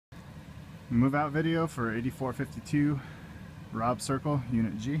Move out video for 8452 Robb Circle,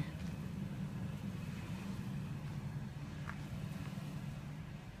 Unit G.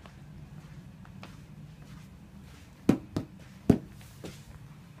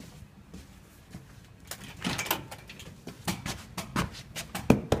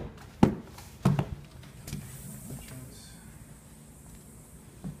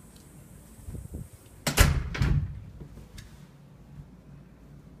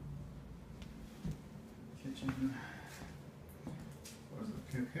 Kitchen. Floors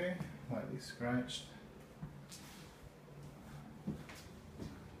look okay, lightly scratched.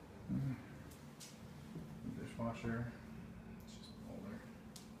 Dishwasher, it's just older.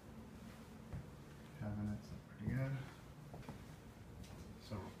 Cabinets look pretty good.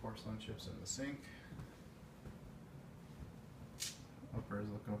 Several porcelain chips in the sink. Uppers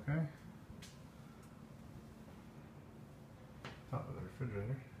look okay. Top of the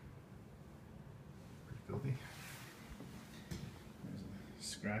refrigerator. Filthy. There's a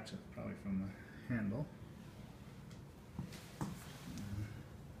scratch, probably from the handle.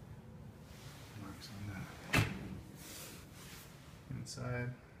 Marks on the inside.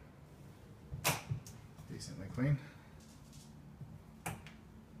 Decently clean. Can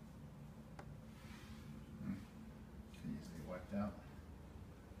easily wiped out.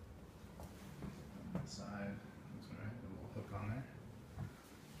 On the side, looks alright. A little hook on there.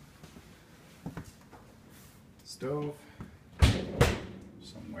 Stove,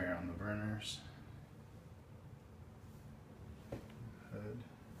 some wear on the burners, hood,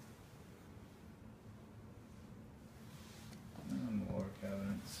 and the lower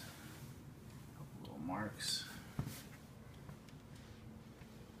cabinets, a couple little marks.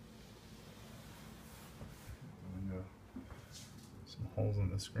 The window, some holes in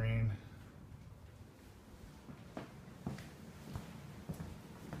the screen.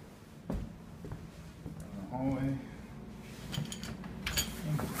 Hallway,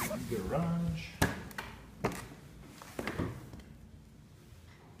 garage,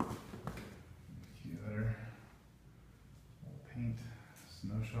 computer, paint,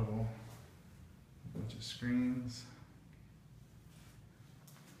 snow shovel, a bunch of screens,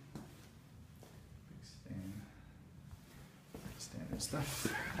 big stand, standard stuff.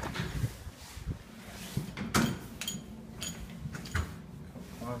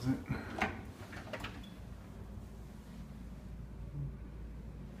 Closet.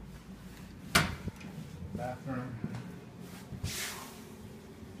 Bathroom. Just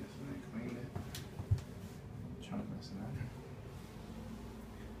when I cleaned it. Chunk missing that.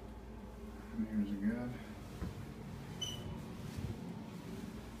 Mirrors are good.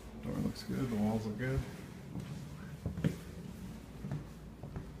 Door looks good. The walls look good.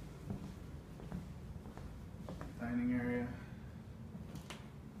 Dining area.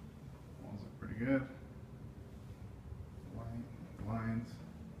 Walls look pretty good. Blinds.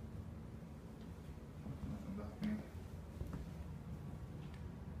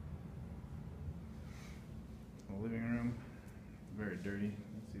 The living room, very dirty. You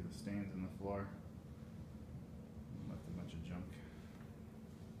can see the stains in the floor. Left a bunch of junk.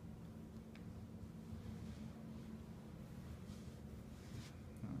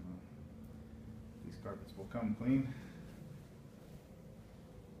 These carpets will come clean.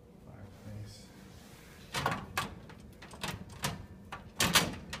 Fireplace.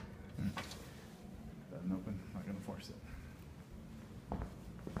 Doesn't open, not gonna force it.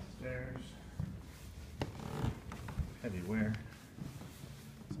 Stairs. Heavy wear.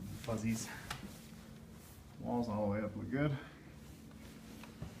 Some fuzzies. Walls all the way up look good.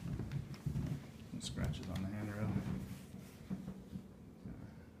 Some scratches on the handrail.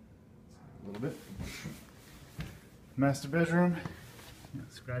 A little bit. Master bedroom.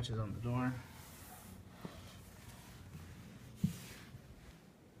 Scratches on the door.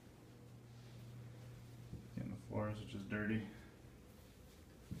 Again, the floors are just dirty.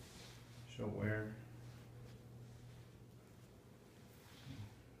 Show wear.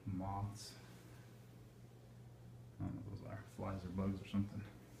 Moths. I don't know what those are. Flies or bugs or something.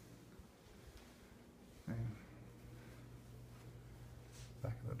 Okay.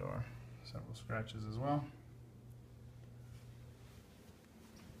 Back of the door. Several scratches as well.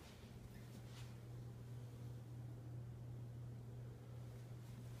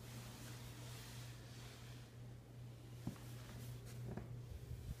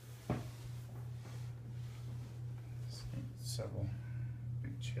 Several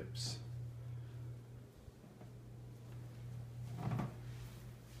big chips.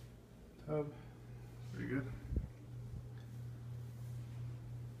 Tub, pretty good.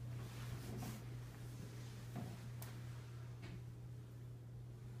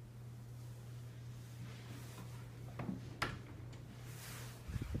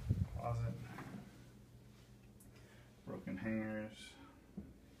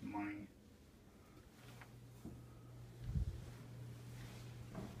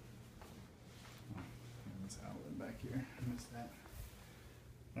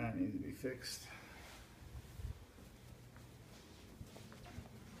 That needs to be fixed.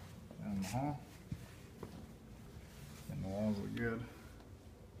 Down the hall. And the walls look good.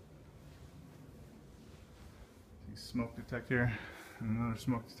 See smoke detector. And another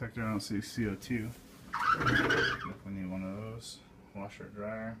smoke detector. I don't see CO2. Definitely need one of those. Washer,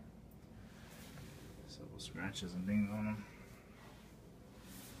 dryer. Several scratches and dings on them.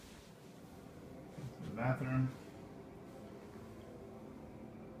 To the bathroom.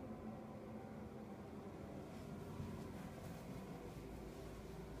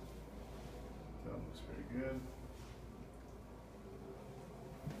 That looks pretty good.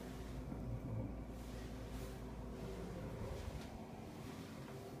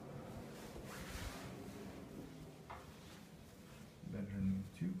 Bedroom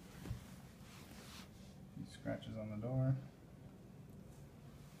 2. These scratches on the door.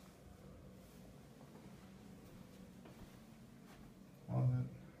 Closet.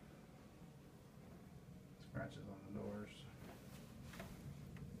 Scratches on the doors. I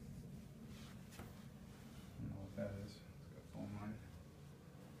don't know what that is. It's got phone line.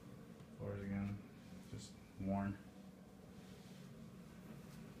 Floors again, just worn.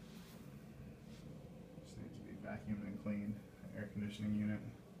 Just needs to be vacuumed and cleaned. Air conditioning unit.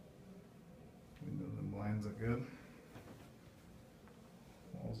 Windows and blinds look good.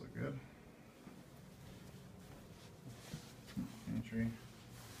 Walls look good. Entry.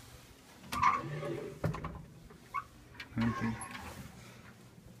 Entry.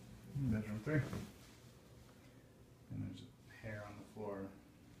 Bedroom 3. And there's hair on the floor.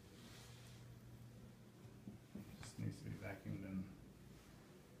 Just needs to be vacuumed and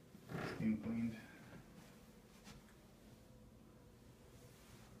steam cleaned.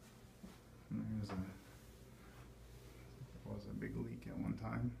 And there was a big leak at one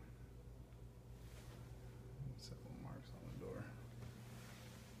time. Several marks on the door.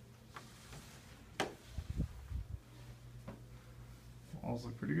 Walls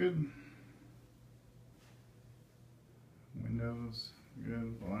look pretty good. Windows,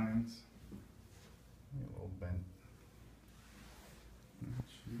 good. Blinds. A little bent. That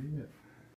should be it.